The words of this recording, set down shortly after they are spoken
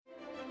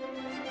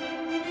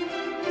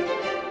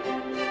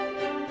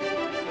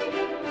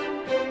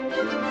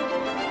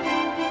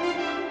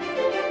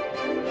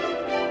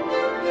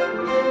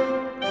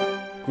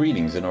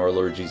Greetings in our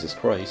Lord Jesus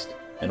Christ,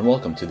 and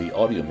welcome to the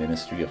audio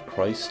ministry of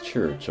Christ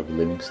Church of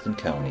Livingston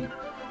County.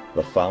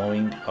 The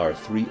following are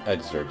 3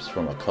 excerpts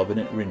from a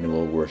covenant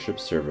renewal worship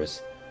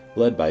service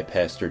led by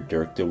Pastor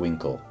Dirk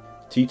DeWinkle,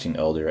 teaching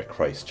elder at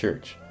Christ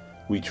Church.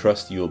 We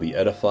trust you will be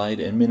edified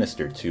and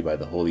ministered to by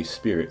the Holy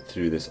Spirit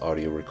through this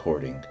audio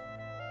recording.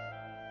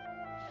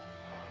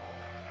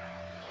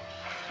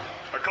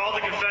 Our call to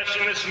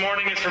confession this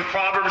morning is from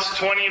Proverbs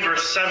 20,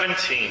 verse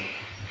 17.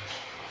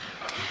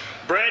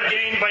 Bread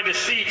gained by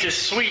deceit is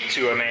sweet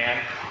to a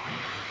man,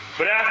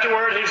 but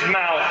afterward his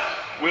mouth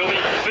will be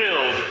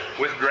filled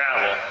with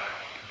gravel.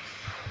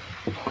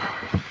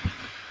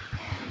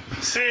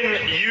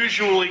 Sin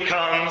usually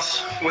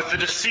comes with the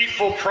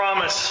deceitful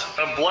promise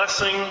of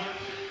blessing,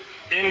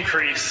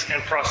 increase,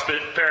 and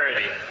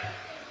prosperity.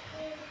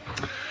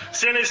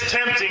 Sin is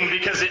tempting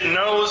because it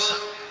knows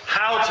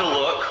how to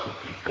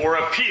look or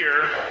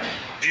appear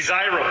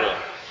desirable.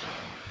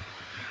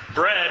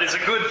 Bread is a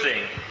good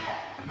thing.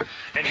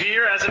 And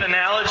here, as an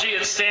analogy,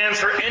 it stands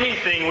for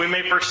anything we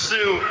may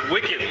pursue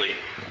wickedly.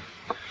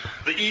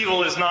 The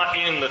evil is not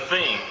in the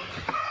thing.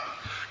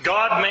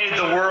 God made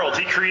the world.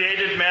 He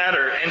created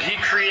matter, and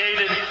He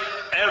created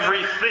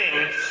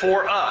everything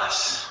for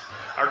us.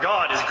 Our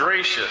God is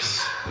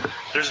gracious.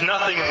 There's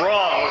nothing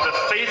wrong with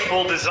a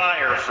faithful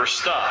desire for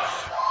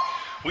stuff.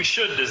 We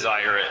should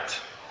desire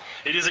it.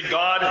 It is a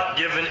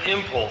God-given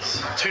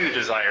impulse to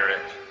desire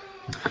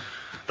it.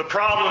 The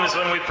problem is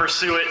when we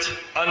pursue it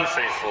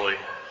unfaithfully.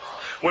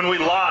 When we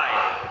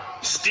lie,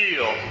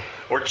 steal,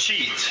 or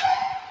cheat.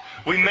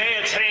 We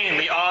may attain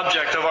the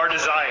object of our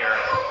desire,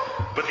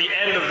 but the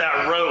end of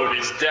that road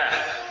is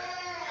death.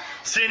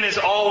 Sin is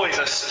always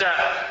a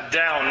step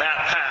down that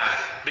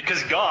path,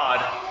 because God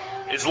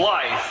is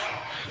life.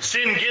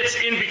 Sin gets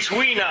in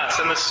between us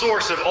and the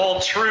source of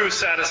all true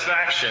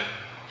satisfaction.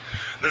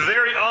 The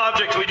very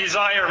object we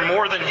desire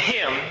more than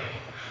Him,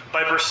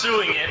 by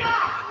pursuing it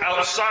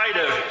outside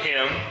of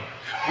Him,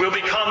 will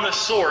become the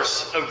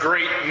source of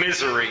great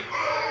misery.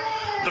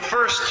 The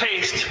first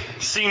taste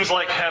seems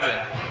like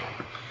heaven,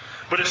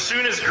 but as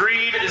soon as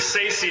greed is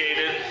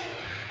satiated,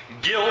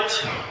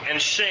 guilt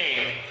and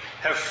shame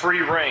have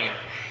free reign.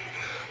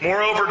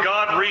 Moreover,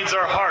 God reads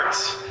our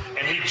hearts,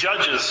 and He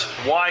judges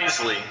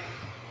wisely.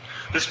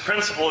 This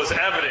principle is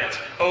evident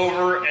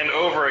over and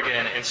over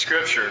again in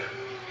Scripture.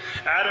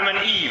 Adam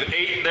and Eve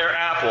ate their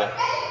apple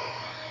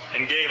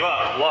and gave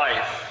up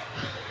life.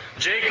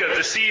 Jacob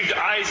deceived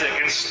Isaac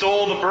and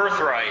stole the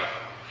birthright,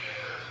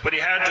 but he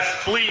had to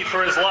flee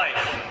for his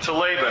life to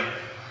Laban.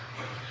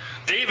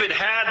 David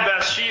had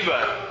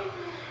Bathsheba,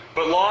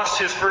 but lost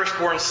his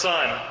firstborn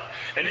son,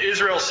 and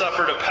Israel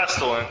suffered a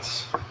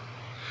pestilence.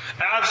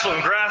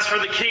 Absalom grasped for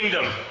the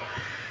kingdom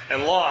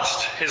and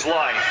lost his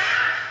life.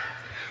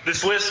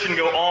 This list can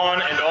go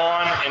on and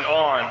on and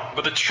on,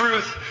 but the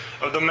truth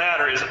of the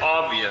matter is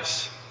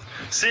obvious.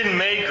 Sin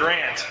may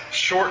grant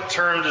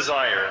short-term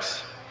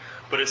desires,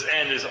 but its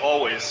end is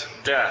always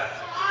death.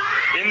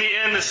 In the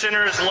end, the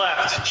sinner is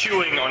left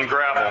chewing on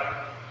gravel.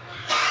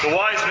 The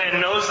wise man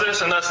knows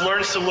this and thus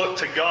learns to look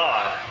to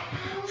God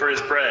for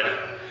his bread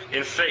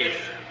in faith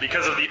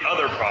because of the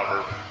other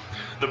proverb.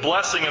 The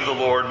blessing of the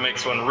Lord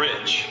makes one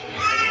rich,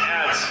 and He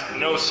adds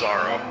no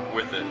sorrow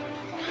with it.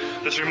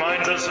 This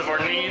reminds us of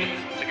our need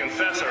to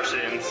confess our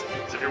sins.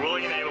 So if you're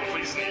willing and able,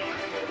 please kneel.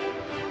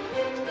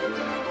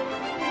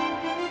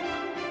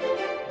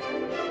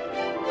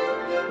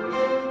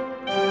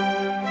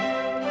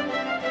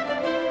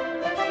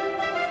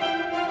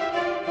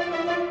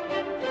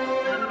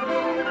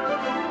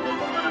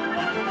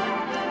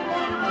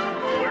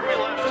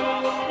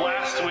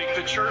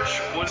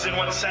 Church was in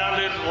what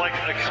sounded like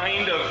a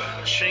kind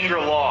of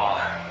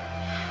Shangri-La.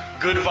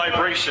 Good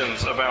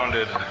vibrations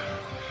abounded.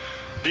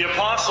 The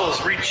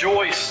apostles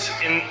rejoiced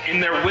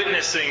in their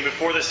witnessing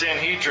before the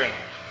Sanhedrin.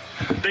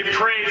 They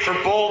prayed for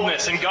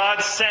boldness, and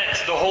God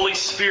sent the Holy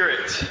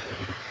Spirit.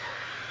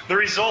 The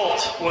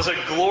result was a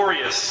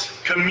glorious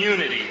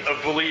community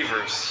of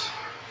believers.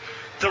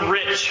 The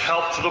rich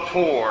helped the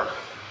poor.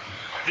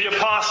 The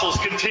apostles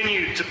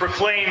continued to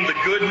proclaim the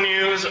good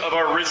news of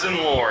our risen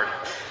Lord.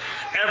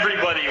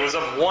 Everybody was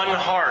of one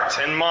heart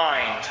and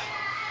mind,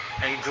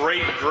 and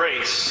great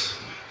grace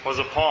was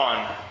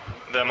upon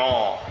them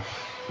all.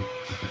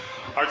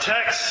 Our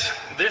text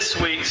this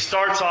week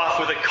starts off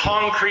with a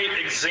concrete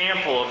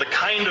example of the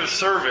kind of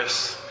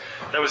service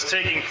that was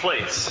taking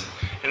place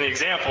in the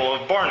example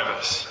of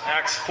Barnabas,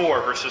 Acts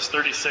 4, verses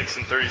 36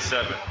 and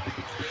 37.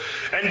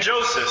 And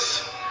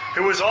Joseph,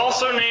 who was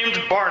also named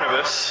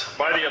Barnabas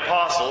by the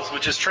apostles,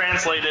 which is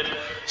translated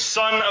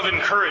son of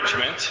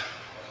encouragement,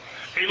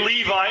 a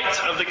Levite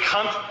of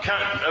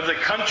the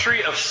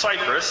country of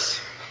Cyprus,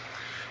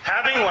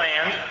 having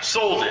land,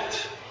 sold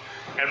it,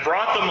 and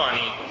brought the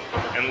money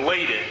and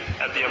laid it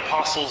at the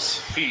apostles'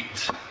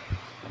 feet.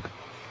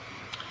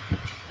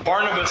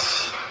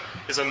 Barnabas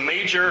is a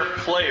major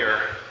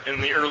player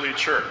in the early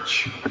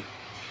church.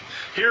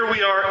 Here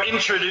we are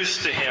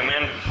introduced to him,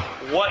 and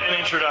what an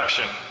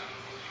introduction.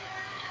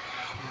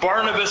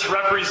 Barnabas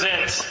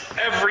represents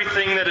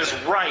everything that is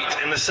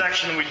right in the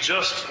section we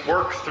just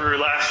worked through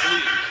last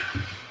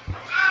week.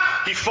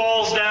 He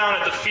falls down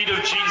at the feet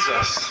of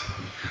Jesus,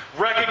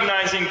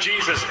 recognizing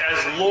Jesus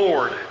as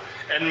Lord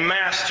and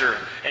Master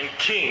and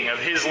King of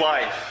his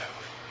life.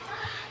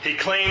 He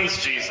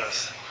claims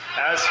Jesus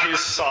as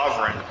his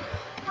sovereign.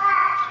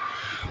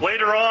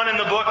 Later on in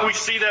the book, we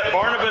see that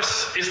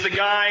Barnabas is the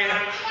guy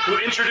who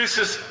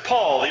introduces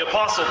Paul, the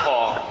Apostle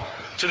Paul,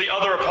 to the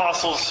other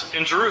apostles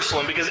in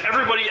Jerusalem because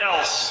everybody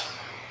else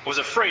was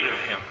afraid of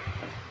him.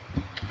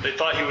 They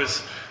thought he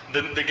was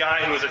the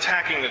guy who was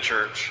attacking the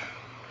church.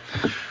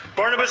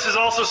 Barnabas is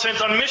also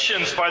sent on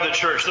missions by the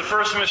church. The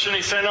first mission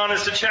he sent on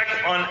is to check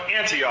on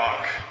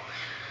Antioch.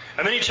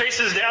 And then he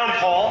chases down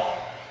Paul,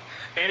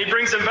 and he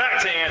brings him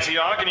back to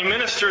Antioch, and he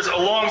ministers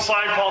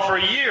alongside Paul for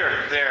a year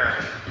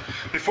there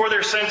before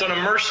they're sent on a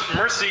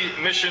mercy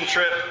mission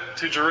trip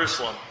to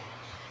Jerusalem.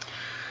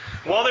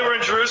 While they were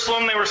in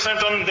Jerusalem, they were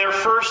sent on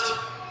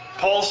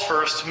Paul's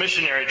first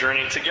missionary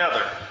journey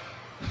together.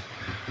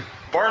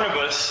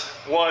 Barnabas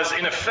was,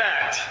 in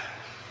effect,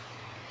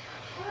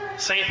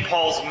 St.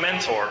 Paul's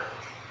mentor.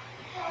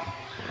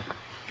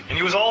 And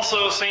he was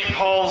also St.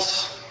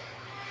 Paul's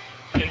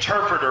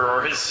interpreter,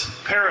 or his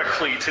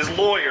paraclete, his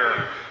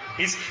lawyer.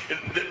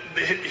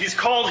 He's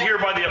called here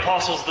by the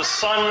apostles the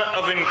son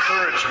of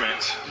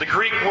encouragement. The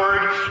Greek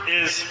word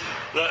is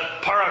the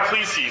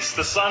paraklesis,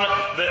 the son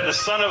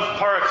of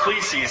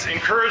paraklesis.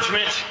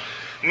 Encouragement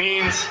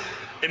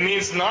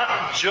means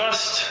not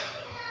just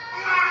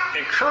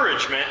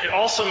encouragement, it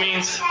also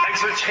means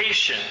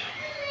exhortation.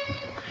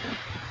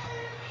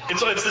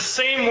 It's the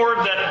same word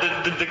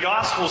that the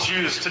Gospels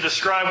use to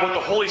describe what the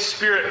Holy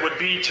Spirit would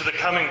be to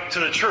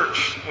the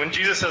church. When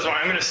Jesus says, well,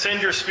 I'm going to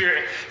send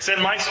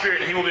my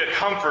Spirit, and he will be a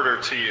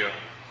comforter to you.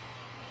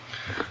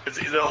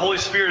 The Holy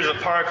Spirit is a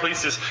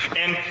paraklesis,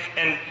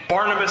 and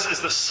Barnabas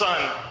is the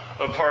son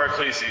of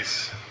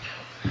paraklesis.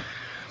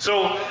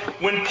 So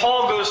when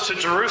Paul goes to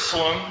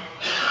Jerusalem,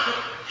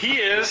 he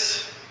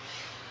is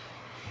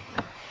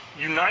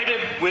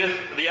united with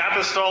the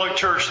apostolic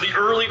church, the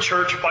early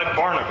church, by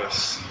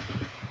Barnabas.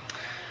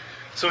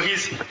 So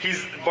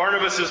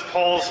Barnabas is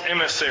Paul's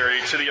emissary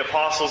to the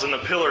apostles and the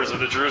pillars of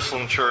the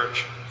Jerusalem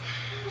church.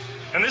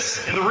 And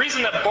the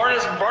reason that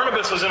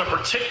Barnabas was in a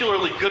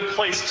particularly good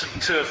place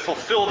to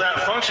fulfill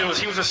that function was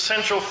he was a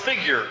central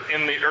figure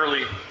in the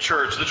early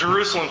church, the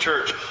Jerusalem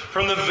church,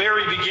 from the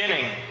very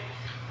beginning.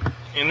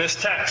 In this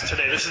text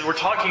today, we're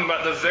talking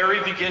about the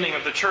very beginning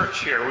of the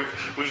church here.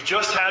 We've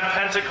just had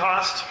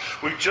Pentecost.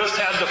 We've just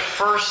had the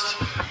first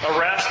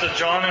arrest of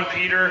John and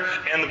Peter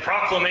and the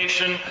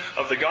proclamation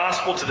of the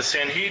gospel to the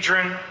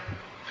Sanhedrin.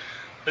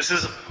 This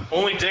is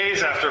only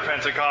days after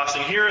Pentecost,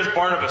 and here is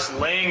Barnabas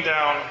laying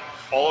down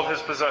all of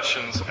his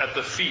possessions at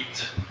the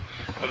feet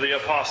of the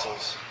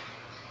apostles.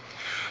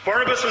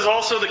 Barnabas was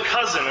also the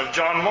cousin of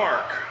John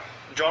Mark.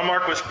 John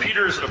Mark was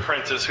Peter's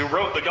apprentice who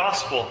wrote the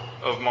Gospel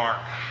of Mark.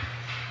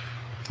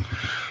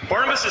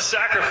 Barnabas'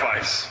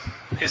 sacrifice,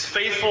 his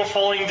faithful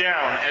falling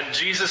down at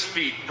Jesus'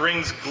 feet,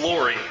 brings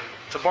glory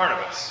to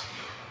Barnabas.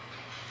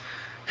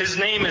 His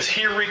name is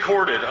here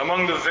recorded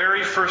among the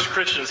very first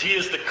Christians. He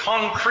is the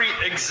concrete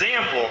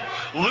example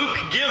Luke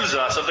gives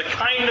us of the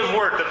kind of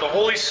work that the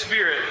Holy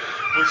Spirit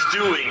was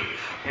doing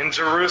in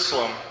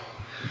Jerusalem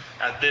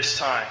at this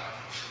time.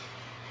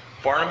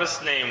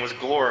 Barnabas' name was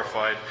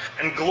glorified,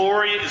 and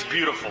glory is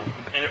beautiful,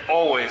 and it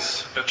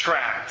always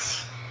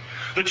attracts.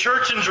 The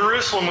church in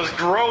Jerusalem was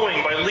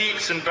growing by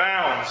leaps and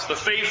bounds. The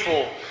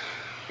faithful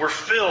were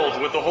filled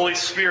with the Holy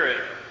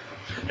Spirit,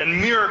 and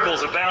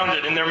miracles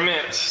abounded in their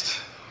midst.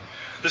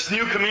 This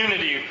new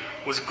community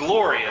was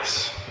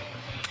glorious.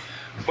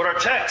 But our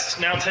text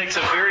now takes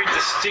a very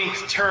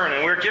distinct turn,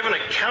 and we're given a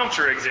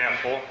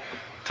counterexample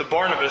to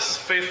Barnabas'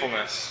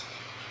 faithfulness.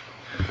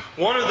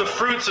 One of the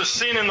fruits of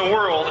sin in the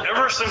world,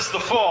 ever since the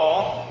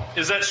fall,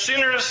 is that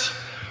sinners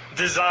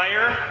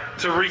desire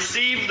to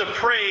receive the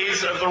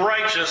praise of the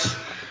righteous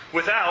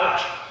without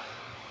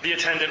the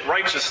attendant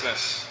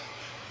righteousness.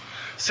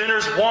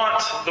 Sinners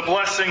want the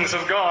blessings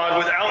of God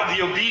without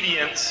the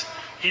obedience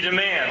he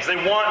demands. They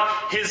want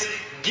his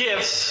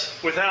gifts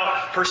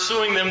without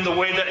pursuing them the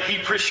way that he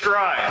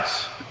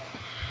prescribes.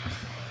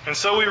 And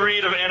so we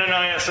read of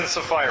Ananias and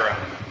Sapphira.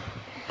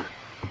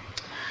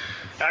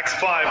 Acts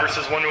 5,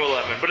 verses 1 to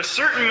 11. But a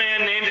certain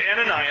man named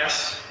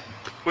Ananias,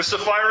 with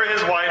Sapphira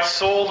his wife,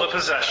 sold a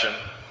possession,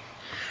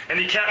 and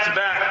he kept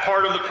back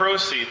part of the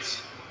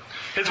proceeds.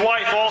 His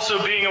wife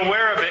also being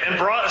aware of it, and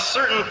brought a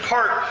certain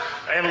part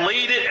and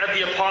laid it at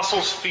the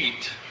apostles'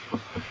 feet.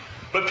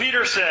 But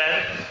Peter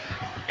said,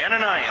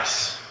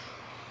 Ananias,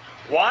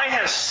 why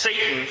has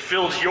Satan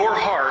filled your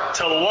heart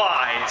to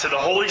lie to the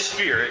Holy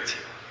Spirit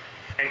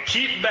and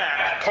keep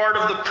back part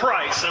of the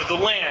price of the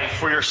land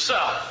for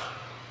yourself?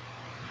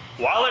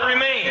 While it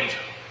remained,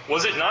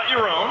 was it not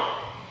your own?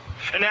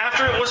 And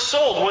after it was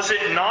sold, was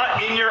it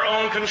not in your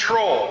own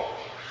control?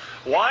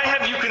 Why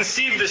have you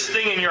conceived this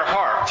thing in your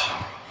heart?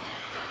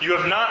 You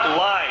have not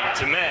lied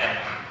to men,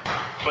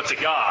 but to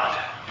God.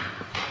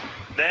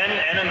 Then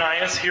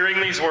Ananias, hearing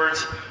these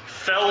words,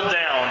 fell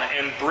down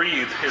and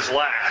breathed his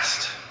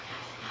last.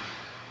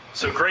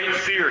 So great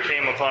fear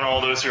came upon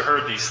all those who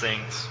heard these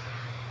things.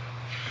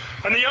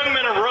 And the young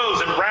men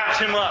arose and wrapped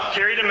him up,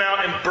 carried him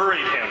out, and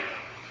buried him.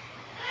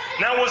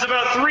 Now it was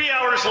about 3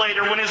 hours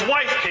later when his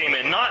wife came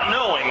in, not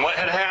knowing what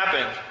had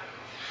happened.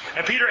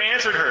 And Peter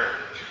answered her,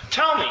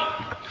 "Tell me,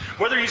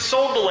 whether you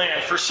sold the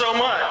land for so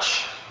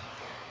much?"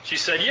 She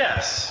said,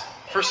 "Yes,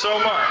 for so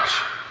much."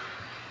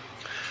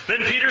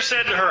 Then Peter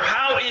said to her,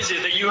 "How is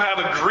it that you have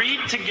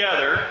agreed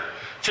together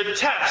to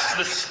test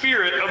the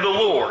Spirit of the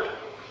Lord?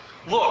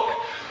 Look,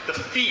 the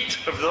feet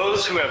of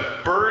those who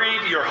have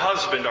buried your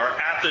husband are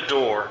at the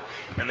door,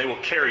 and they will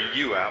carry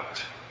you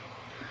out."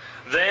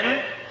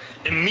 Then,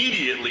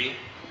 immediately,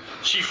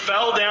 she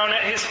fell down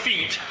at his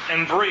feet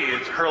and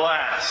breathed her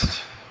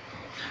last.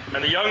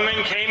 And the young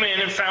men came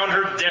in and found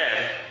her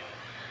dead,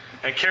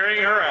 and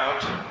carrying her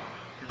out,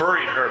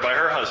 buried her by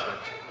her husband.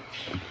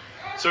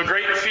 So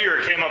great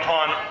fear came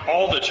upon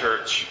all the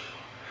church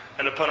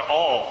and upon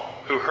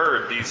all who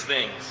heard these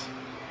things.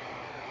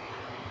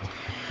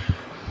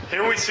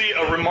 Here we see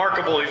a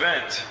remarkable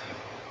event.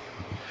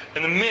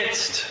 In the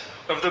midst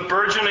of the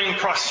burgeoning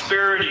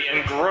prosperity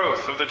and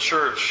growth of the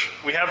church,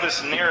 we have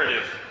this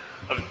narrative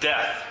of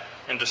death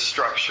and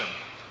destruction.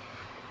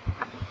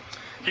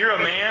 Here a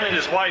man and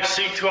his wife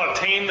seek to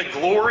obtain the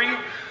glory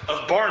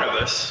of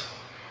Barnabas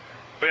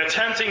by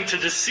attempting to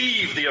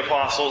deceive the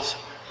apostles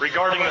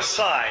regarding the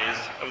size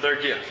of their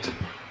gift.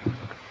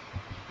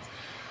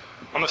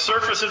 On the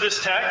surface of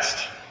this text,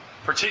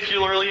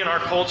 particularly in our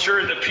culture,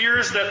 it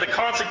appears that the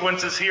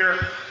consequences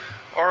here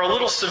are a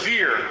little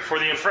severe for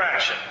the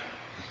infraction.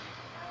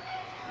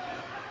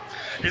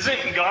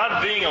 Isn't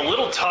God being a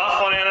little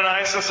tough on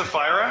Ananias and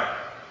Sapphira?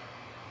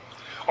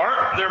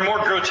 Aren't there more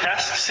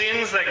grotesque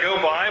sins that go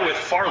by with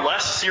far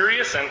less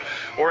serious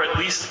or at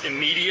least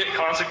immediate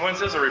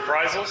consequences or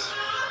reprisals?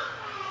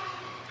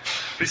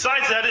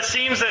 Besides that, it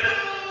seems that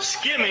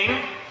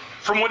skimming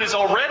from what is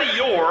already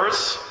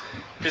yours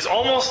is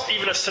almost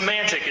even a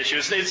semantic issue.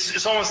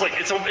 It's almost like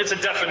it's a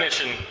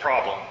definition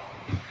problem.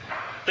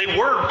 They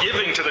were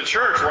giving to the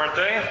church, weren't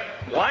they?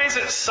 Why is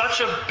it such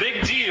a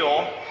big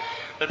deal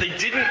that they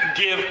didn't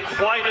give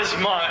quite as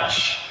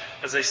much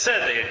as they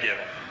said they had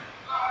given?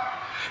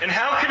 And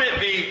how can it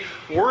be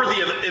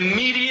worthy of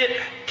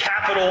immediate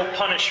capital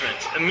punishment,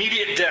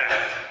 immediate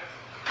death?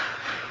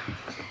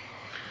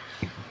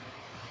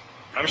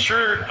 I'm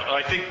sure,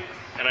 I think,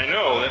 and I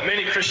know that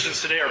many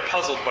Christians today are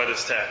puzzled by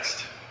this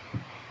text.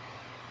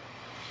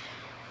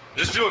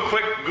 Just do a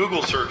quick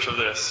Google search of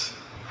this.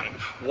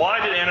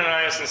 Why did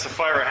Ananias and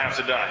Sapphira have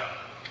to die?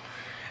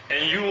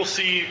 And you will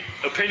see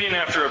opinion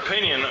after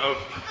opinion of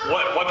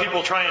what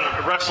people try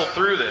and wrestle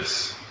through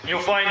this.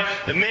 You'll find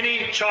that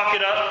many chalk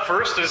it up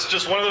first as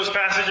just one of those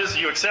passages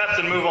you accept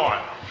and move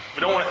on.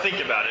 We don't want to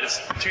think about it. It's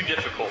too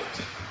difficult.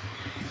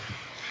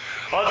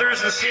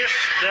 Others insist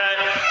that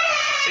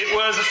it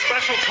was a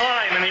special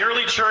time in the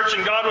early church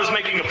and God was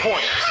making a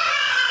point.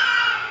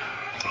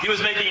 He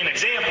was making an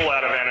example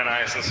out of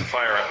Ananias and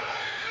Sapphira,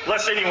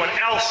 lest anyone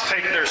else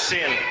take their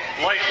sin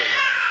lightly.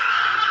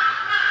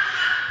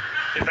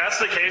 If that's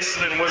the case,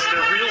 then was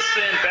their real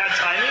sin bad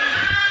timing?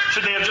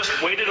 Should they have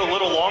just waited a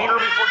little longer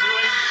before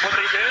doing what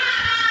they did?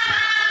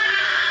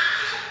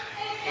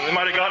 And they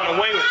might have gotten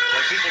away with it,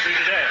 like people do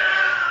today.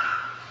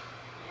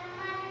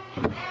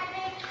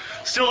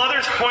 Still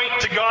others point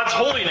to God's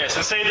holiness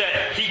and say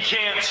that He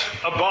can't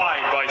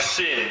abide by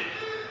sin.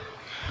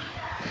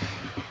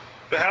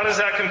 But how does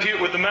that compute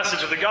with the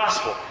message of the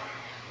gospel?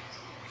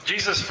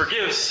 Jesus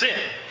forgives sin,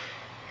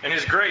 and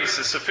His grace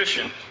is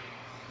sufficient.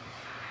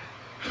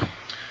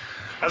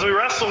 As we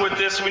wrestle with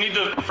this, we need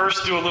to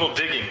first do a little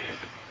digging.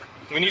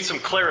 We need some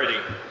clarity.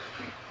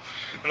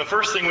 And the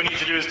first thing we need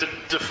to do is to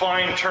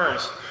define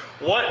terms.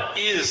 What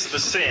is the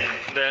sin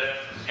that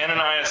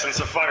Ananias and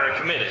Sapphira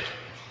committed?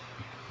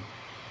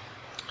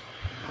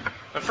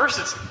 At first,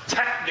 it's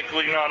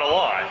technically not a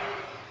lie.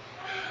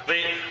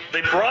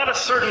 They brought a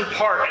certain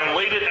part and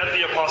laid it at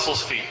the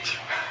apostles' feet.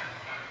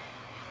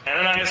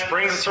 Ananias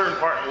brings a certain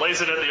part and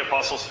lays it at the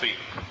apostles' feet.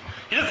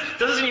 He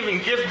doesn't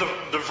even give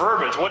the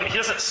verbiage. He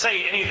doesn't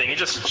say anything. He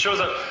just shows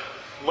up,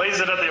 lays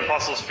it at the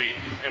apostles' feet,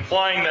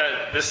 implying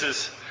that this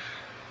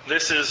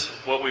is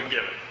what we've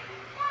given.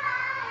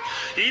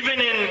 Even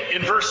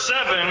in verse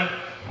 7,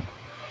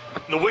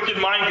 the wicked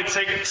mind could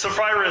take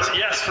Sapphira's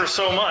yes for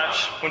so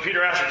much. When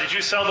Peter asked her, "Did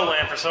you sell the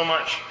land for so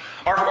much?"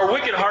 Our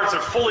wicked hearts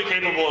are fully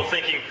capable of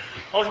thinking,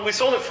 "Oh, we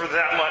sold it for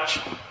that much,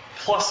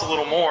 plus a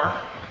little more."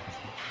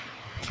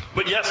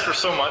 But yes, for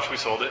so much we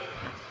sold it.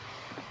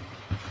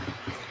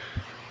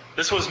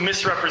 This was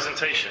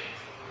misrepresentation.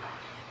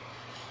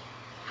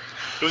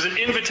 It was an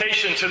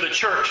invitation to the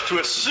church to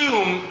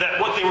assume that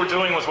what they were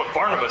doing was what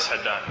Barnabas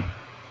had done.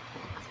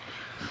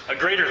 A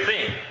greater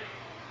thing.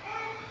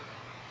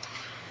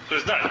 It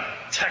was not a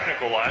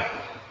technical lie.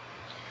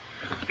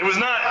 It was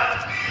not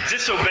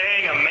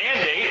disobeying a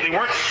mandate. They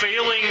weren't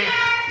failing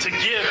to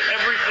give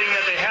everything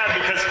that they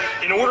had, because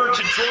in order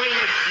to join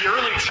the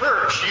early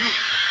church,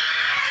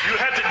 you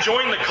had to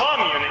join the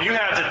commune, and you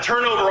had to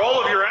turn over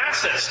all of your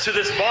assets to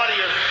this body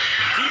of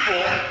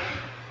people,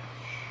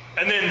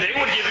 and then they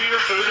would give you your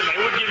food, and they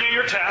would give you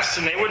your tests,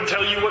 and they would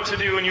tell you what to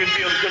do, and you'd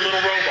be a good little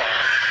robot.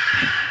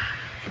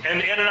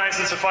 And Ananias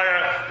and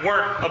Sapphira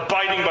weren't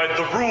abiding by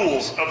the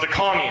rules of the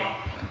commune.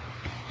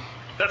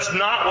 That's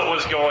not what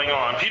was going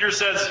on. Peter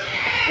says,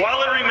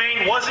 while it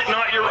remained, was it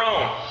not your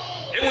own?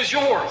 It was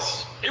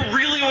yours. It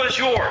really was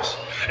yours.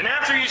 And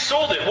after you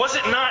sold it, was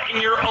it not in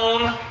your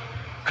own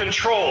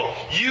control?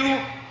 You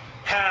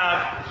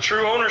have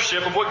true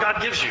ownership of what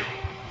God gives you.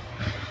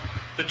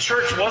 The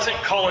church wasn't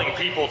calling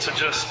people to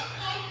just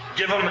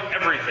give them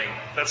everything.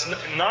 That's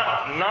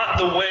not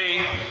the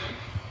way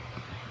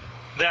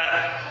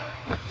that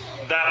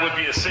would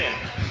be a sin.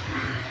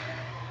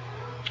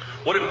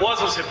 What it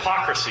was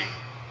hypocrisy.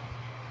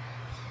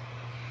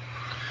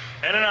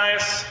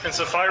 Ananias and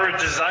Sapphira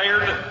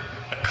desired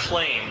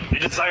acclaim. They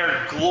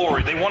desired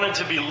glory. They wanted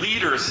to be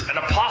leaders and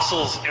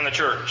apostles in the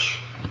church.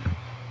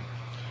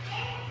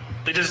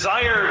 They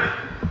desired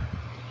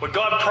what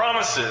God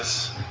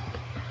promises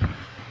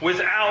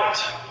without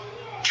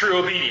true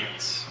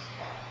obedience.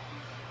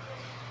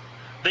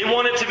 They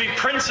wanted to be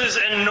princes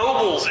and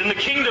nobles in the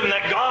kingdom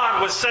that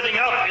God was setting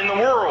up in the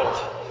world.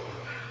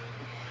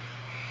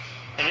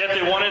 And yet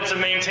they wanted to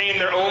maintain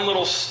their own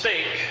little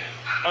stake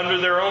under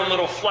their own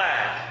little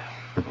flag.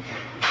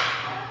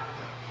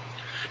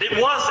 It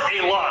was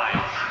a lie.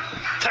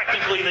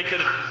 Technically, they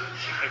could.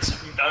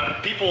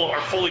 People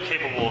are fully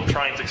capable of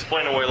trying to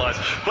explain away lies,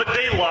 but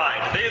they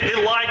lied. They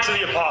lied to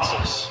the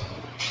apostles.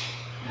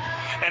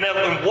 And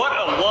what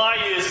a lie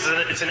is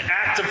it's an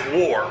act of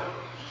war.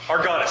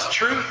 Our God is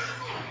truth,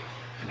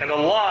 and a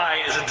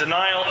lie is a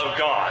denial of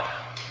God.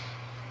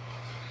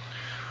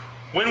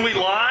 When we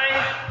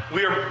lie,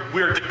 we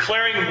are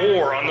declaring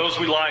war on those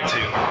we lie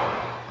to.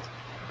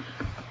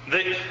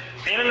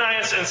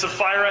 Ananias and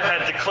Sapphira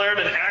had declared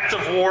an act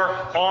of war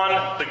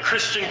on the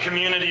Christian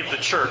community of the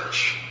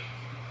church.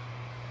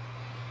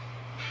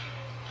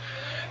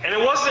 And it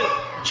wasn't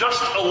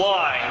just a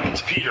lie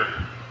to Peter.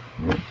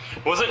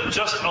 It wasn't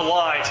just a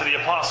lie to the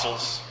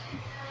apostles.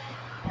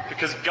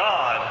 Because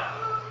God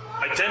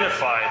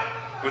identified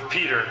with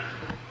Peter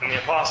and the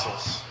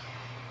apostles.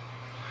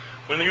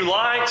 When you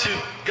lie to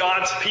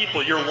God's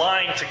people, you're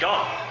lying to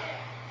God.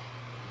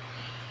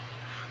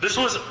 This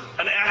was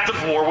an act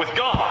of war with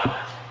God.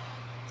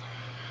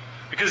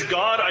 Because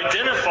God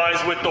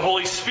identifies with the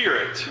Holy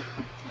Spirit.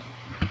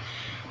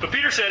 But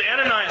Peter said,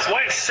 Ananias,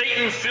 why has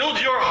Satan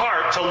filled your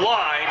heart to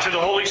lie to the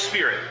Holy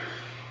Spirit?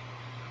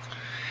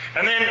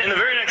 And then in the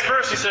very next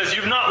verse he says,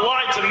 you've not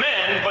lied to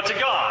men, but to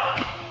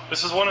God.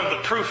 This is one of the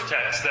proof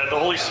texts that the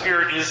Holy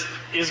Spirit is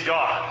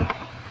God.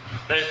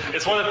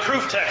 It's one of the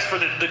proof texts for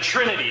the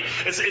Trinity.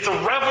 It's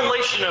a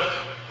revelation of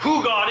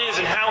who God is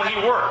and how He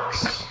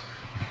works.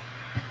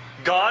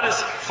 God is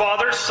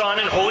Father, Son,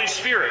 and Holy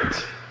Spirit.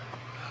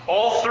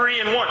 All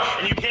three in one.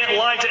 And you can't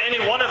lie to any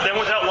one of them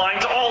without lying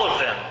to all of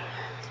them.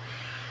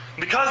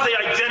 Because they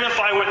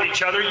identify with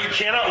each other, you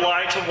cannot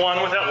lie to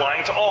one without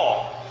lying to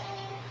all.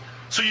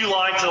 So you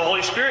lie to the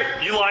Holy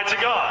Spirit, you lie to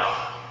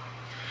God.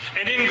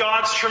 And in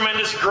God's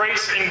tremendous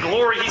grace and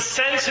glory, He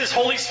sends His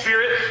Holy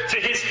Spirit to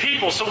His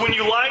people. So when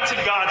you lie to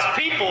God's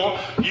people,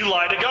 you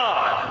lie to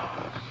God.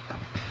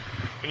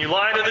 When you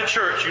lie to the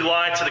church, you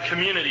lie to the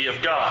community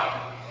of God.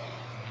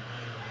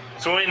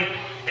 So when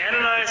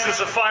Ananias and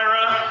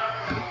Sapphira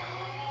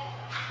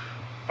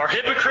are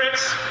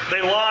hypocrites,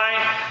 they lie,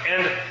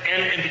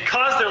 and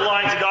because they're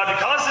lying to God,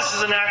 because this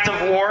is an act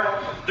of war,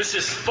 this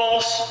is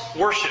false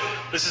worship.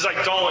 This is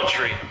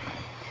idolatry.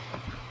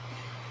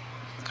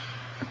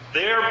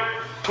 They're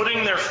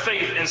putting their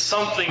faith in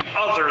something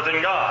other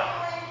than God.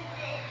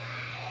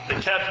 They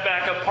kept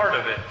back a part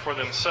of it for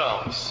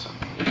themselves.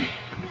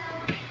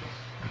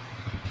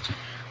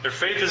 Their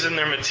faith is in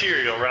their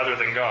material rather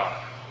than God.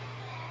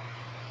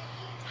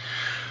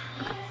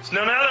 So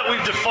now that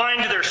we've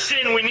defined their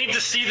sin, we need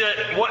to see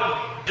that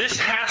what this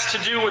has to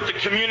do with the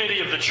community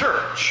of the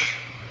church.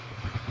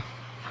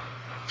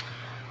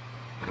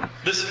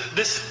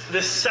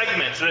 This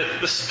segment,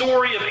 the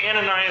story of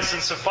Ananias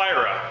and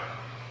Sapphira.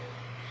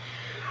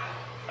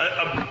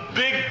 A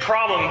big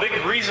problem,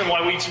 big reason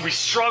why we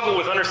struggle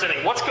with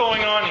understanding what's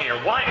going on here.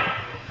 Why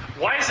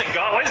is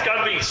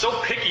God being so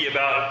picky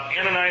about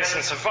Ananias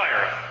and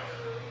Sapphira?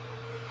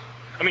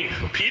 I mean,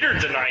 Peter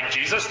denied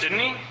Jesus, didn't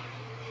he?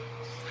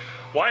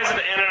 Why does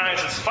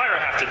Ananias and Sapphira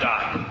have to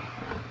die?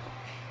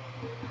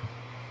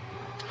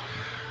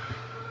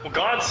 Well,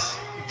 God's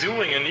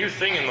doing a new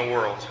thing in the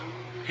world.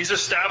 He's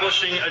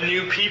establishing a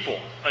new people,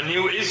 a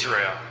new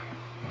Israel.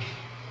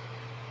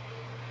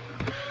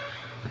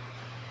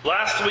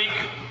 Last week,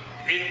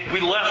 we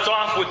left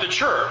off with the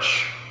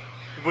church.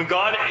 When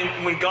God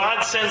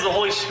sends the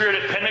Holy Spirit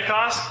at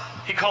Pentecost,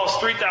 He calls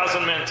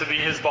 3,000 men to be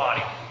His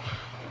body.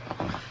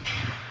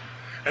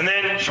 And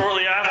then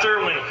shortly after,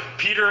 when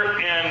Peter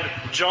and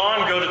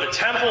John go to the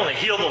temple and they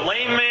heal the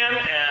lame man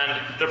and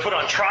they're put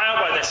on trial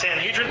by the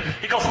Sanhedrin,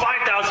 He calls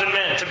 5,000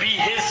 men to be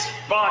His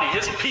body,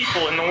 His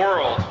people in the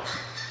world.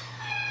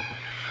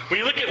 When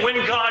you look at when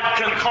God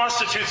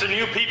constitutes a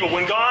new people,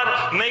 when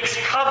God makes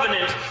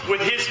covenant with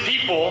his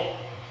people,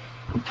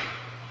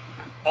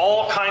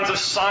 all kinds of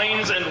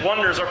signs and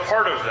wonders are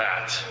part of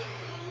that.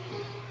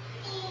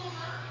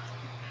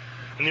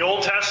 In the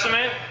Old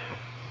Testament,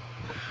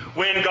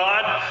 when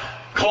God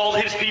called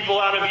his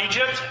people out of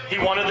Egypt, he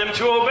wanted them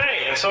to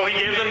obey. And so he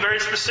gave them very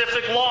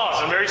specific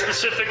laws and very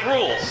specific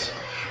rules.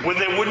 When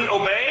they wouldn't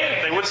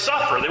obey, they would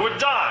suffer. They would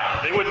die.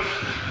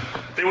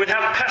 They would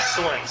have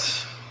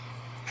pestilence.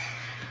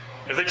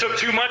 If they took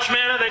too much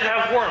manna, they'd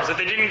have worms. If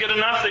they didn't get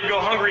enough, they'd go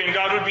hungry and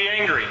God would be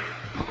angry.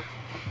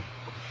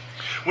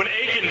 When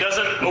Achan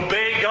doesn't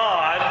obey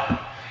God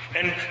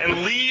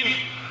and leave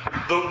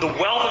the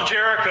wealth of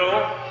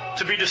Jericho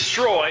to be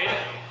destroyed,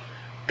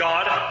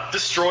 God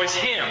destroys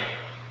him.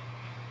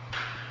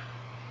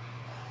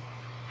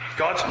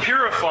 God's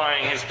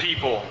purifying his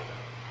people.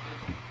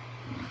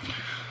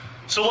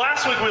 So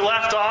last week we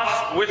left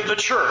off with the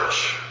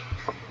church.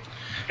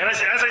 And as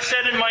I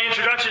said in my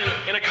introduction,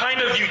 in a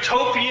kind of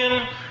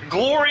utopian,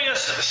 glorious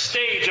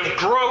stage of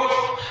growth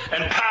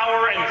and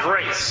power and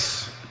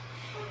grace.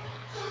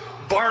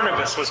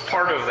 Barnabas was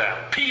part of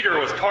that. Peter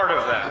was part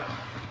of that.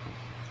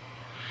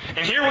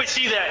 And here we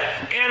see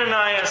that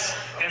Ananias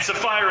and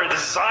Sapphira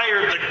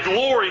desired the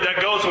glory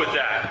that goes with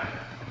that.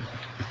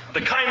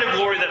 The kind of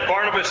glory that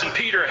Barnabas and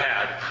Peter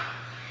had.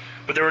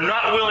 But they were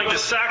not willing to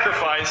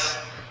sacrifice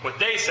what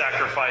they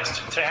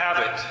sacrificed to have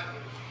it.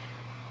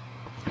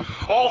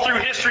 All through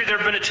history there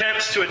have been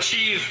attempts to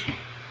achieve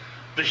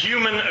the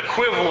human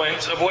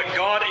equivalent of what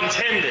God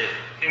intended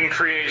in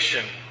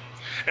creation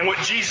and what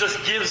Jesus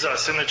gives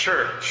us in the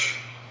church.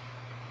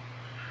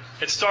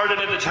 It started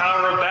at the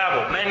Tower of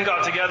Babel. Men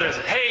got together and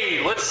said,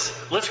 hey,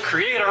 let's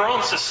create our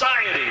own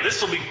society.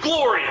 This will be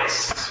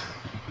glorious.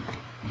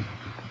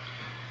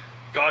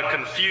 God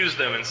confused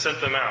them and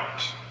sent them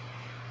out.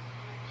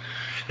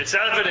 It's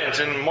evident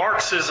in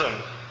Marxism,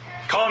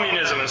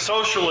 communism, and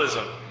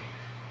socialism.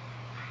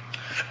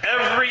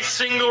 Every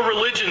single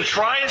religion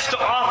tries to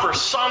offer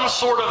some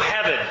sort of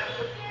heaven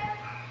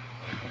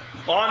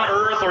on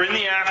earth or in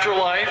the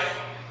afterlife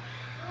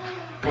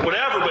or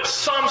whatever, but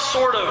some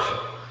sort of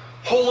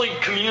holy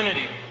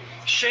community.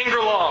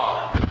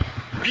 Shangri-La,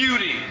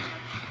 beauty,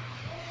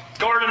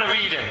 Garden of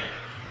Eden.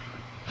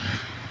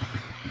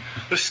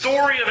 The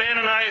story of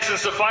Ananias and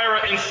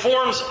Sapphira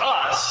informs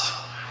us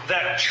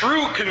that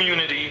true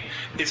community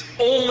is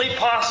only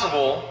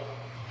possible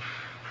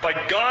by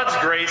God's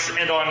grace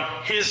and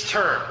on his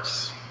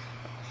terms.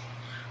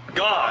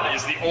 God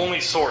is the only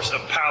source of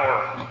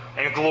power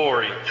and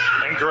glory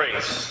and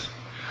grace.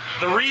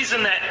 The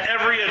reason that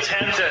every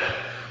attempt at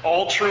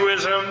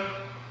altruism,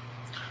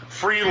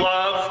 free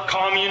love,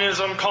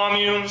 communism,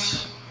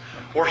 communes,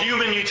 or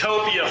human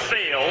utopia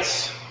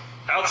fails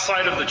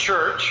outside of the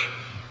church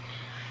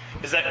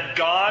is that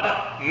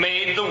God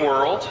made the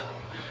world,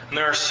 and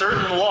there are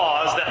certain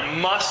laws that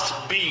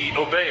must be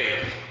obeyed.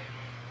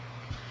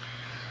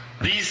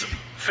 These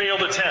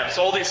failed attempts,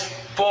 all these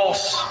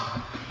false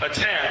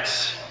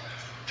attempts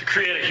to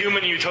create a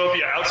human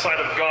utopia outside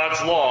of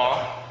God's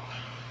law,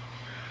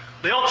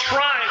 they all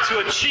try to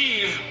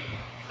achieve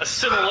a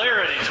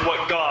similarity to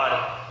what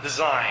God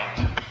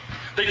designed.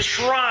 They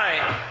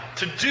try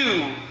to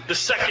do the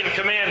second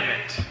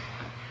commandment.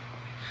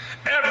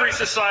 Every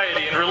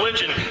society and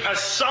religion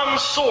has some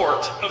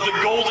sort of the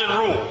golden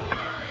rule.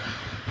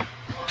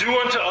 Do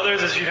unto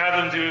others as you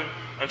have them do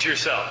unto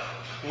yourself.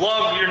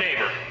 Love your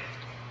neighbor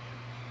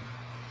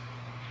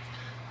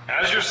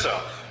as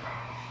yourself.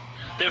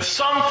 They have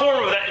some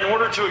form of that in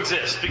order to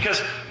exist,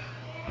 because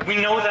we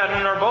know that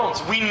in our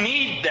bones. We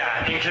need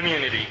that in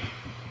community.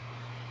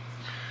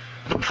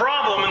 The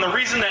problem, and the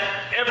reason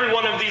that every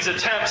one of these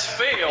attempts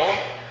fail,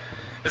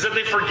 is that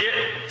they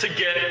forget to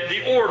get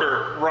the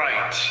order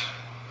right.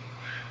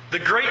 The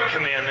great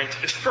commandment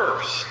is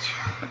first.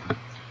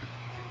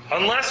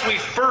 Unless we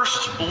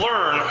first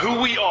learn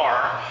who we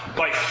are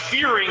by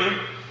fearing,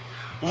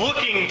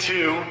 looking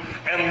to,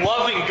 and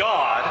loving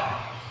God,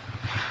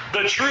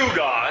 the true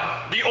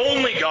God, the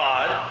only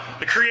God,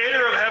 the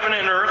creator of heaven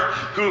and earth,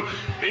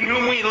 in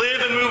whom we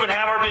live and move and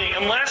have our being,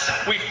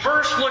 unless we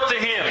first look to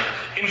him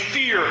in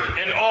fear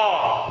and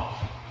awe,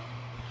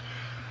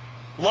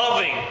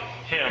 loving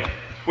him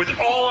with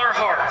all our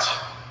heart,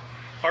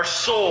 our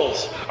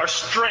souls, our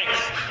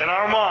strength, and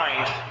our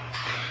mind,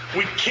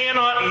 we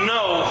cannot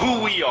know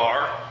who we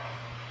are,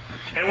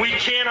 and we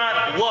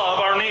cannot love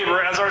our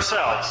neighbor as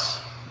ourselves.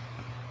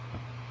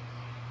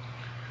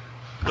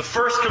 The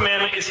first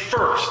commandment is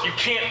first. You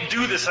can't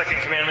do the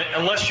second commandment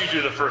unless you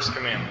do the first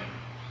commandment.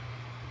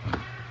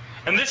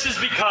 And this is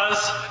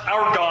because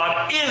our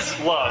God is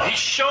love. He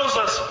shows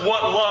us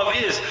what love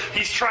is.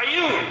 He's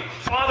triune,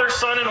 Father,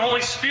 Son, and Holy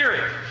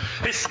Spirit.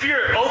 His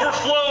Spirit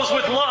overflows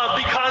with love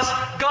because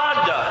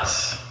God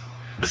does.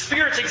 The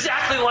Spirit's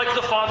exactly like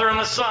the Father and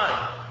the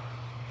Son.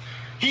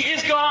 He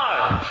is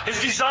God.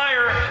 His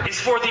desire is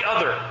for the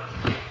other.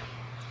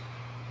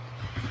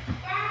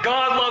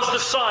 God loves the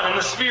Son and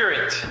the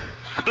Spirit.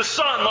 The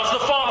Son loves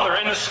the Father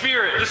and the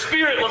Spirit. The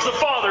Spirit loves the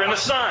Father and the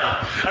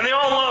Son. And they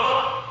all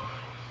love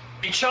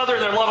each other,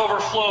 and their love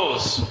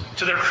overflows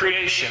to their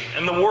creation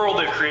and the world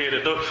they've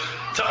created,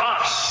 to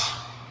us.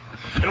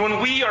 And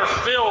when we are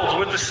filled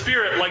with the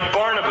Spirit like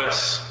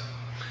Barnabas,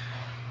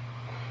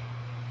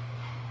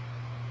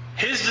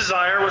 his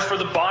desire was for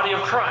the body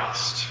of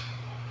Christ.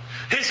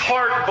 His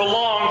heart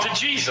belonged to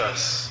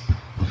Jesus.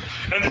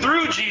 And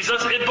through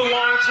Jesus, it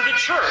belonged to the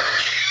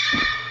church.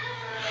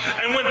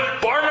 And when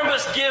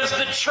Barnabas gives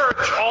the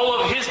church all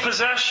of his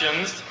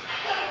possessions,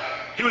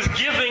 he was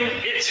giving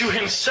it to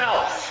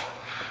himself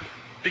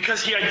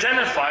because he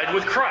identified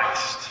with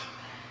Christ.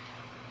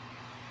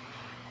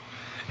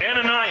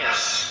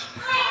 Ananias,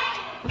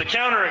 the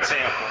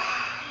counterexample,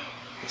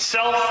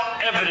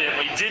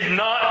 self-evidently did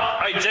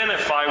not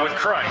identify with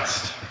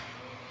Christ.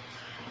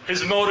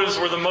 His motives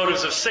were the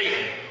motives of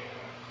Satan.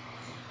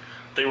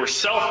 They were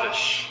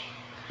selfish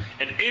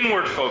and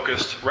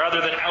inward-focused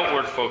rather than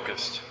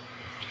outward-focused.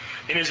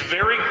 In his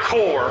very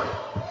core,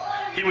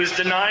 he was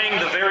denying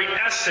the very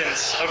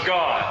essence of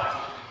God,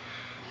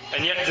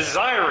 and yet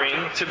desiring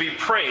to be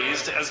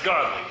praised as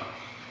godly.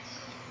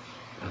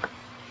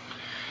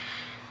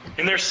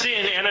 In their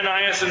sin,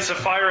 Ananias and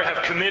Sapphira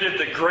have committed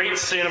the great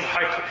sin of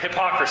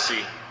hypocrisy.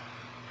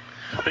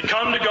 They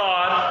come to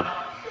God,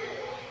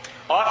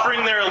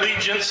 offering their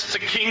allegiance to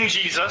King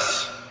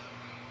Jesus,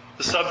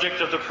 the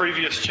subject of the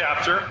previous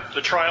chapter,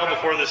 the trial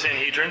before the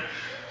Sanhedrin.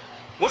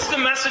 What's the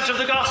message of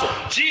the gospel?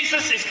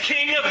 Jesus is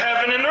King of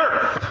heaven and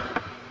earth.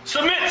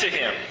 Submit to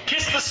him.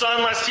 Kiss the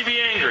Son, lest he be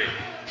angry.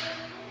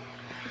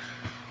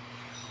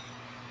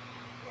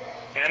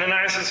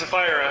 Ananias and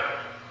Sapphira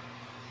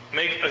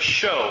make a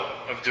show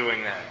of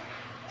doing that.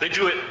 They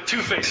do it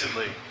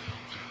two-facedly,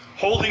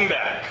 holding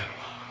back,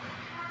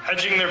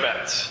 hedging their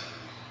bets.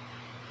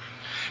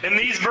 In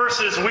these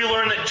verses, we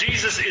learn that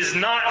Jesus is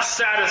not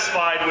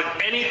satisfied with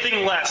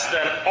anything less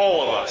than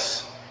all of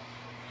us.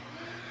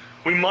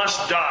 We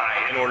must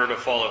die in order to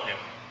follow him.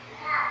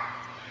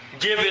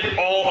 Give it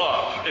all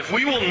up. If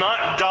we will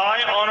not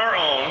die on our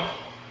own,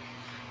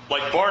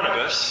 like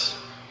Barnabas,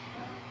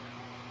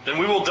 then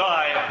we will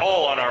die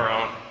all on our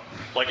own,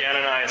 like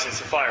Ananias and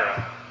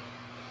Sapphira.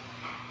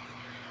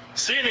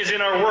 Sin is in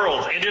our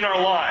world and in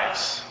our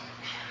lives.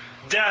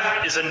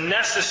 Death is a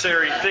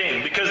necessary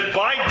thing, because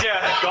by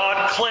death,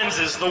 God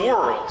cleanses the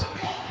world.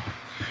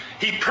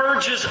 He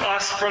purges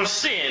us from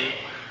sin,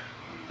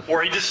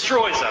 or he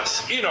destroys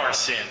us in our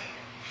sin.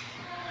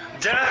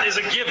 Death is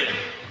a given.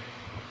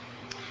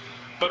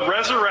 But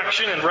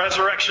resurrection and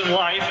resurrection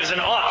life is an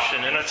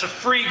option, and it's a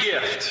free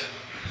gift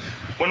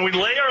when we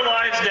lay our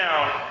lives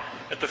down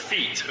at the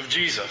feet of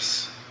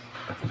Jesus.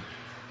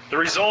 The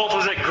result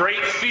was that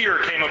great fear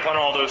came upon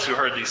all those who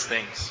heard these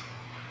things.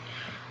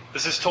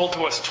 This is told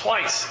to us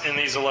twice in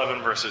these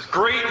 11 verses.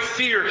 Great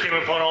fear came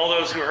upon all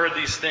those who heard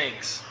these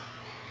things.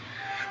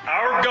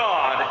 Our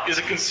God is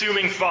a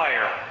consuming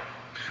fire.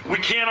 We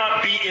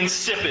cannot be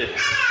insipid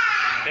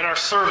in our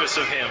service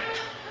of him.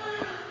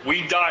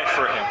 We die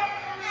for him,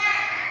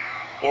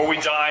 or we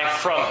die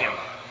from him.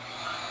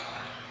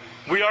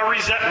 We are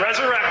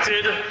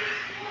resurrected,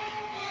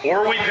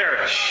 or we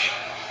perish.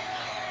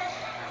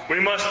 We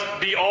must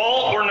be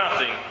all or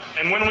nothing.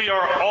 And when we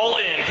are all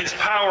in, his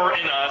power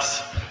in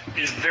us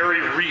is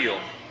very real.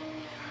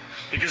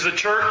 Because the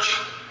church,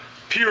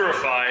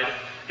 purified,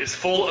 is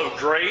full of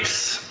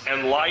grace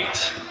and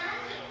light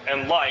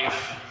and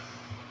life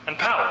and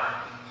power.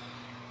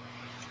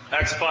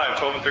 Acts 5,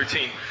 12 and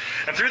 13.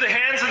 And through the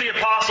hands of the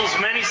apostles,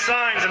 many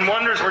signs and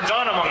wonders were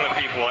done among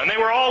the people. And they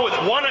were all with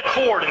one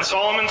accord in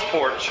Solomon's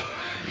porch.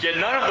 Yet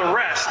none of the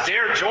rest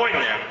dared join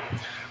them,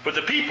 but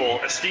the people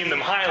esteemed them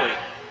highly.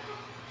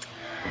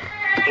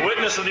 The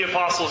witness of the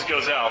apostles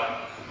goes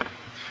out.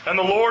 And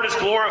the Lord is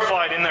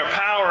glorified in their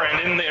power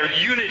and in their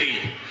unity.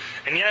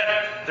 And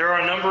yet there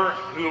are a number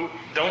who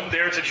don't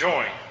dare to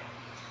join.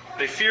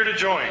 They fear to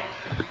join.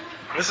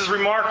 This is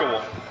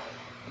remarkable.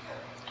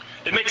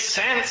 It makes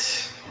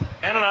sense.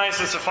 Ananias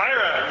and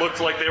Sapphira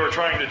looked like they were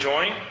trying to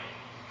join.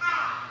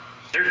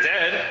 They're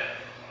dead.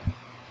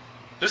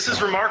 This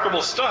is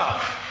remarkable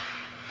stuff.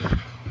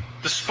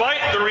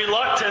 Despite the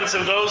reluctance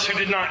of those who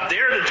did not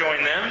dare to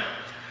join them,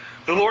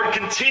 the Lord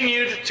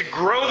continued to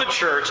grow the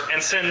church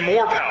and send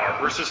more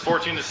power, verses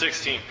 14 to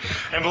 16.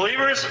 And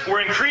believers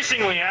were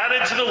increasingly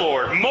added to the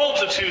Lord,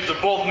 multitudes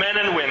of both men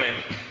and women,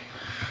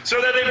 so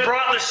that they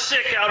brought the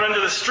sick out into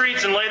the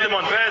streets and laid them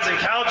on beds and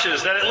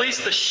couches, that at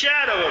least the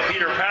shadow of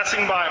Peter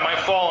passing by might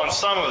fall on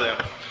some of them.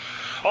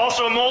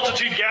 Also a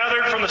multitude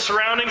gathered from the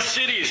surrounding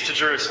cities to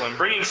Jerusalem,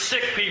 bringing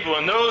sick people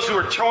and those who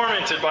were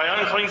tormented by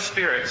unclean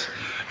spirits,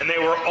 and they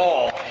were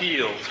all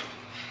healed.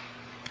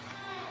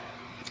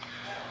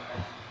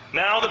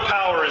 Now the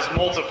power is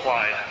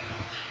multiplied,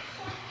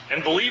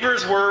 and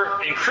believers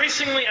were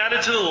increasingly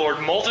added to the Lord,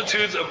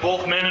 multitudes of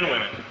both men and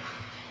women.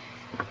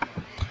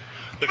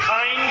 The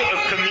kind of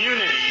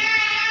community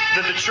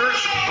that the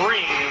church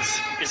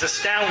brings is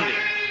astounding.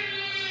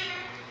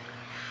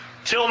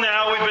 Till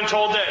now, we've been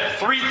told that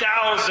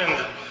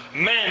 3,000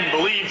 men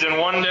believed in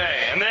one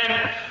day, and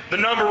then the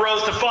number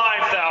rose to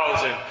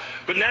 5,000.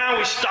 But now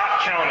we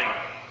stop counting.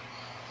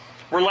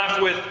 We're left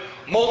with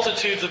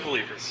multitudes of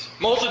believers,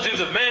 multitudes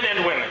of men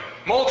and women,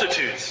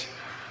 multitudes.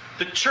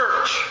 The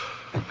church,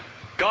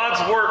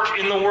 God's work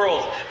in the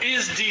world,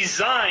 is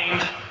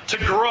designed to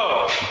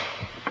grow.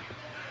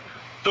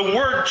 The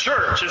word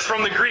church is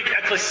from the Greek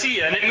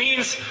ekklesia, and it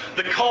means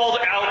the called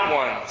out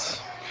ones.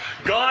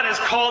 God has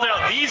called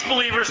out these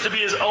believers to be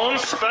his own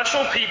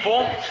special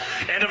people,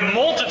 and of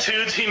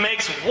multitudes he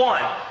makes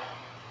one.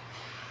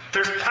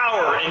 There's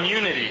power in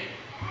unity.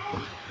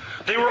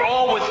 They were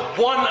all with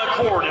one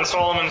accord in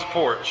Solomon's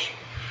porch.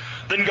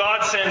 Then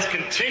God sends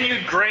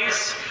continued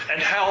grace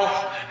and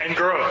health and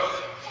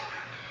growth.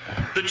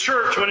 The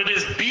church, when it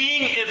is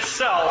being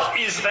itself,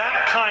 is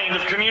that kind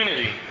of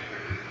community.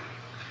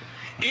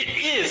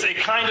 It is a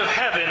kind of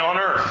heaven on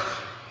earth.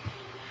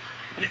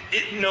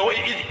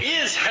 It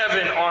is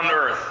heaven on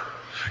earth.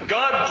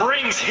 God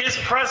brings his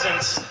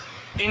presence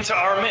into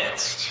our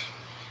midst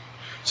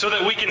so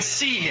that we can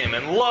see him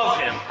and love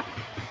him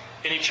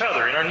in each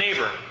other, in our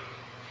neighbor.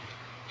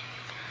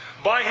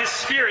 By his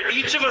Spirit,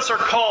 each of us are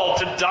called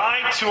to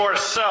die to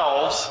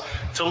ourselves,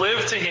 to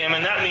live to him,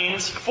 and that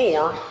means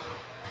for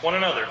one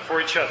another,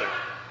 for each other.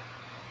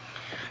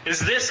 Is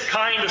this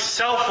kind of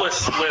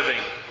selfless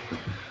living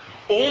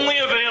only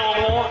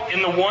available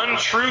in the one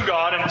true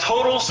God and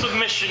total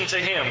submission to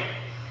him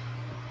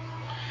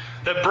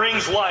that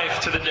brings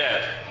life to the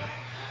dead,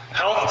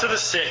 health to the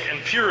sick,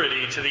 and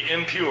purity to the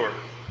impure?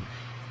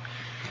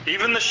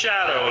 Even the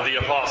shadow of the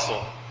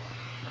apostle,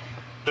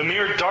 the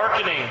mere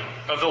darkening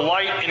of the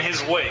light in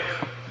his wake,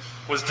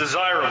 was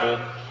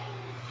desirable,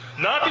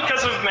 not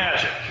because of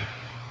magic,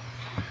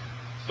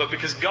 but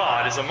because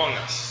God is among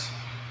us.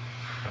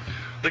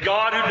 The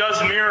God who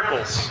does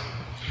miracles,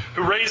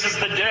 who raises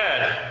the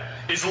dead,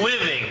 is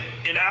living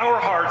in our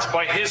hearts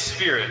by his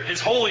Spirit, his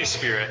Holy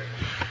Spirit.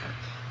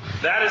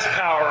 That is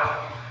power,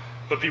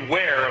 but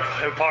beware of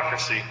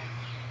hypocrisy.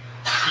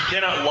 You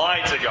cannot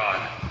lie to God.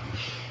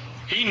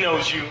 He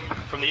knows you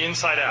from the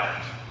inside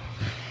out.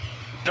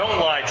 Don't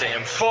lie to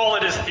him. Fall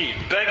at his feet,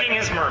 begging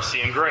his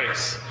mercy and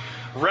grace,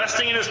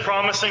 resting in his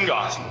promise and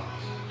gospel.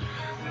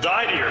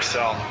 Die to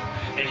yourself,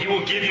 and he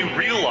will give you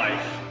real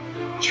life,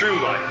 true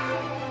life,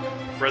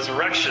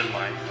 resurrection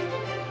life,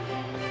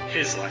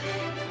 his life.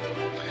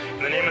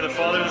 In the name of the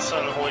Father, the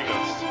Son, and the Holy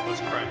Ghost,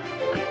 let's pray.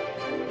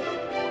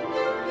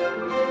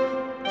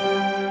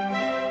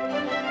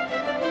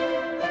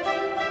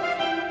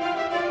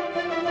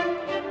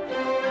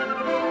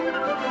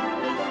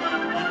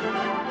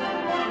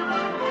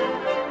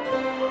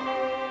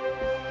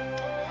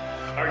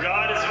 Our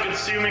God is a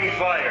consuming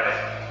fire.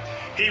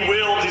 He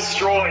will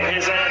destroy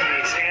his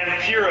enemies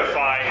and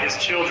purify his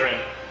children.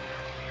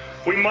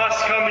 We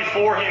must come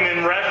before him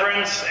in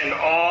reverence and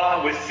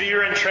awe, with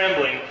fear and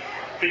trembling,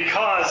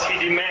 because he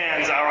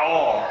demands our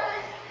all.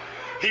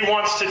 He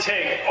wants to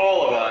take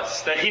all of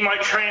us, that he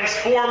might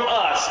transform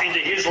us into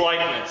his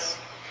likeness.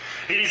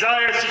 He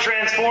desires to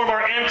transform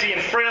our empty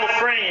and frail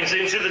frames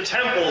into the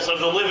temples of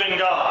the living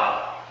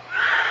God.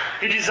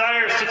 He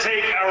desires to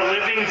take our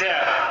living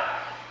death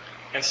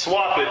and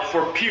swap it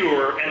for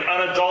pure and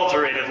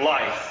unadulterated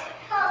life.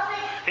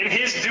 In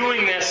his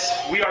doing this,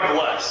 we are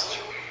blessed.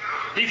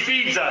 He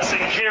feeds us and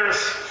cares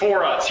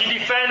for us. He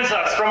defends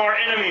us from our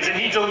enemies, and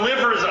he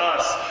delivers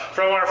us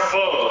from our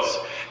foes.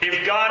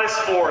 If God is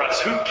for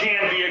us, who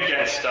can be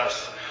against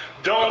us?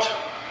 Don't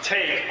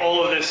take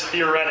all of this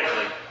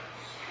theoretically.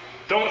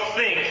 Don't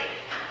think,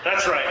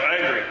 that's right, I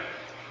agree,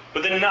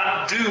 but then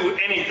not do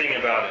anything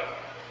about it.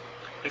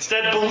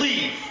 Instead,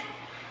 believe.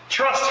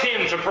 Trust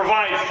him to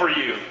provide for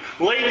you.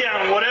 Lay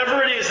down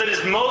whatever it is that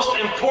is most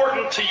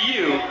important to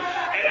you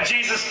at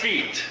Jesus'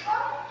 feet.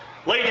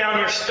 Lay down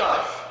your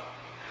stuff.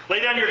 Lay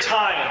down your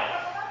time.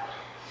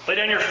 Lay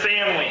down your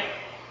family.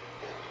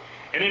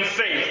 And in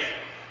faith,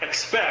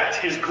 expect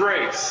his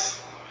grace.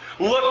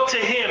 Look to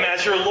him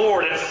as your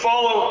Lord and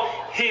follow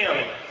him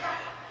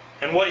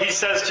and what he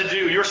says to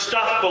do. Your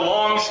stuff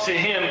belongs to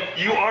him.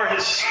 You are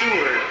his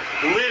steward.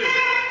 Live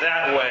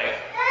that way.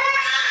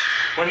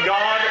 When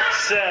God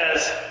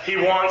says he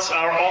wants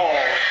our all,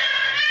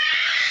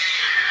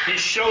 he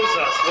shows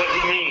us what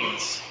he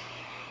means.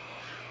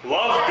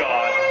 Love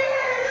God,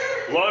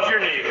 love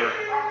your neighbor,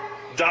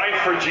 die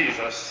for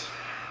Jesus,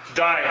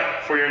 die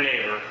for your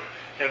neighbor,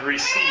 and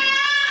receive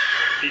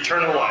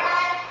eternal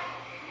life.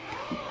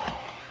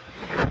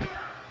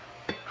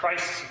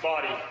 Christ's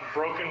body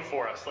broken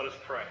for us. Let us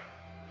pray.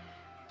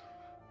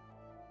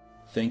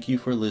 Thank you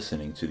for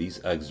listening to these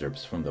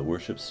excerpts from the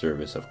worship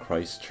service of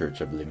Christ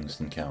Church of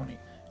Livingston County.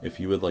 If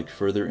you would like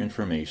further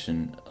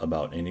information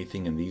about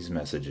anything in these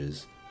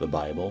messages, the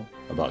Bible,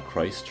 about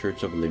Christ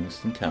Church of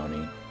Livingston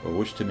County, or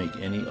wish to make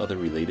any other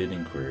related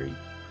inquiry,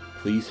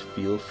 please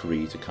feel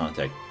free to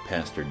contact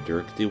Pastor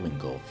Dirk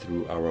DeWinkle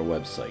through our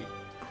website,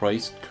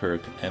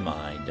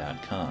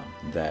 ChristKirkMI.com.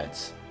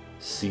 That's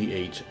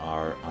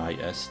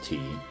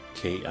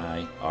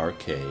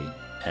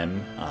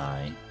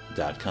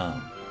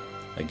ChristKirkMI.com.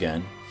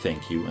 Again,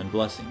 thank you and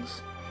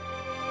blessings.